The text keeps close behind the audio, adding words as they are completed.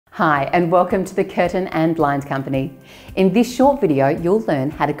Hi, and welcome to the Curtain and Blind Company. In this short video, you'll learn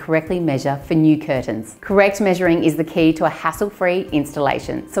how to correctly measure for new curtains. Correct measuring is the key to a hassle-free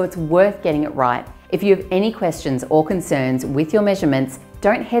installation, so it's worth getting it right. If you have any questions or concerns with your measurements,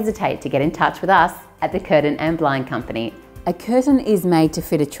 don't hesitate to get in touch with us at the Curtain and Blind Company. A curtain is made to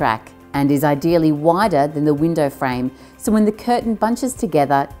fit a track and is ideally wider than the window frame, so when the curtain bunches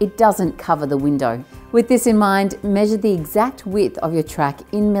together, it doesn't cover the window. With this in mind, measure the exact width of your track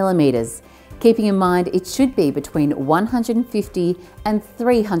in millimetres, keeping in mind it should be between 150 and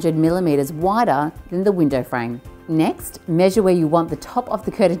 300 millimetres wider than the window frame. Next, measure where you want the top of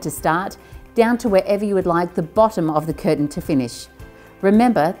the curtain to start, down to wherever you would like the bottom of the curtain to finish.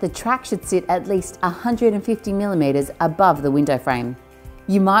 Remember, the track should sit at least 150 millimetres above the window frame.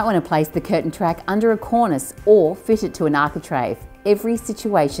 You might want to place the curtain track under a cornice or fit it to an architrave. Every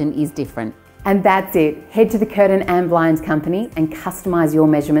situation is different. And that's it. Head to the Curtain and Blind Company and customise your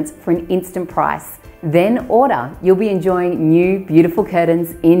measurements for an instant price. Then order. You'll be enjoying new, beautiful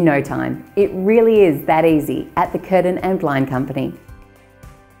curtains in no time. It really is that easy at the Curtain and Blind Company.